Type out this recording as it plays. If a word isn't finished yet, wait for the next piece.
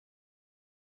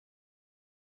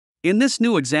In this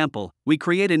new example, we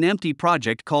create an empty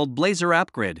project called Blazor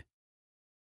App Grid.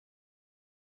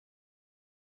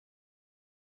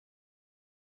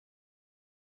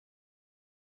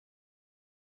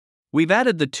 We've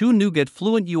added the two NuGet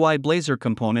FluentUI Blazor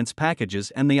components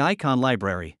packages and the icon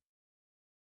library.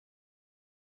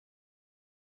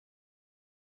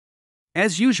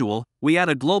 As usual, we add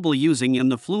a global using in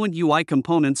the FluentUI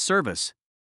components service.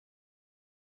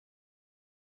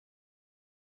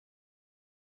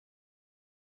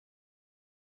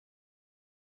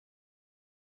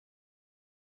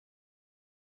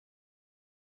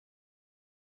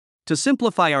 To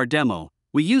simplify our demo,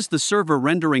 we use the server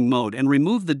rendering mode and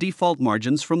remove the default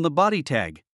margins from the body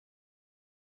tag.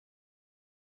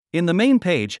 In the main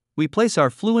page, we place our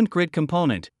Fluent Grid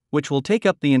component, which will take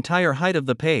up the entire height of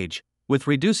the page, with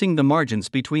reducing the margins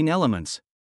between elements.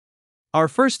 Our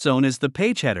first zone is the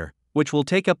page header, which will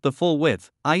take up the full width,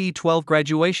 i.e. 12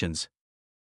 graduations.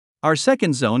 Our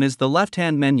second zone is the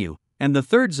left-hand menu, and the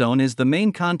third zone is the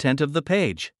main content of the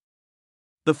page.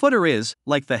 The footer is,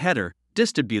 like the header,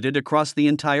 distributed across the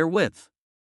entire width.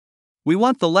 We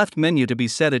want the left menu to be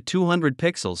set at 200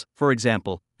 pixels, for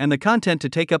example, and the content to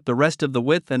take up the rest of the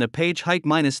width and a page height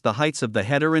minus the heights of the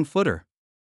header and footer.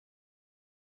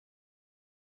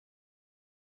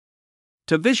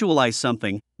 To visualize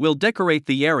something, we'll decorate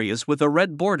the areas with a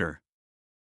red border.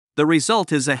 The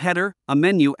result is a header, a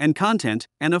menu and content,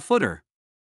 and a footer.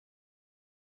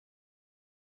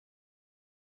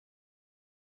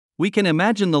 We can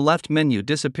imagine the left menu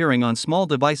disappearing on small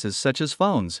devices such as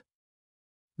phones.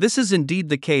 This is indeed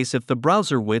the case if the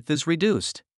browser width is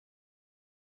reduced.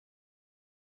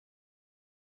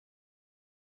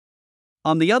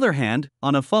 On the other hand,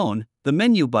 on a phone, the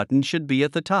menu button should be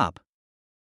at the top.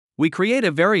 We create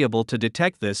a variable to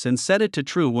detect this and set it to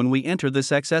true when we enter this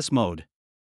XS mode.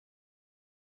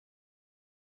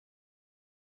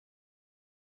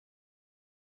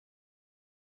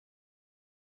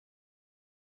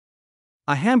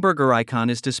 A hamburger icon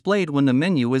is displayed when the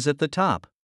menu is at the top.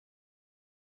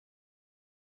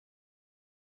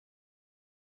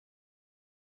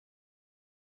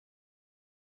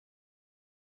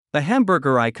 The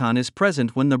hamburger icon is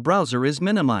present when the browser is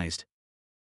minimized.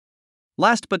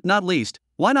 Last but not least,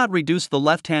 why not reduce the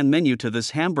left-hand menu to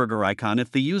this hamburger icon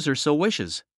if the user so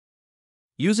wishes?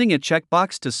 Using a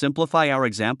checkbox to simplify our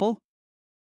example?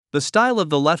 The style of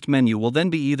the left menu will then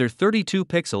be either 32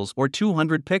 pixels or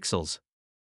 200 pixels,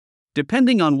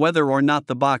 depending on whether or not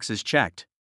the box is checked.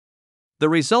 The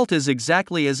result is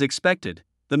exactly as expected.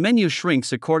 The menu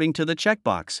shrinks according to the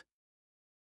checkbox.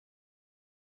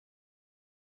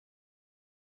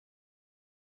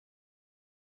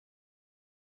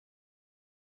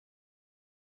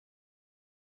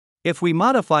 If we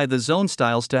modify the zone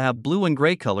styles to have blue and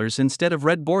gray colors instead of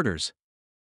red borders,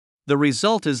 the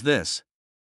result is this.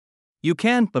 You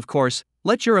can, of course,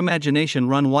 let your imagination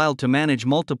run wild to manage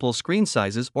multiple screen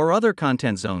sizes or other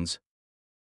content zones.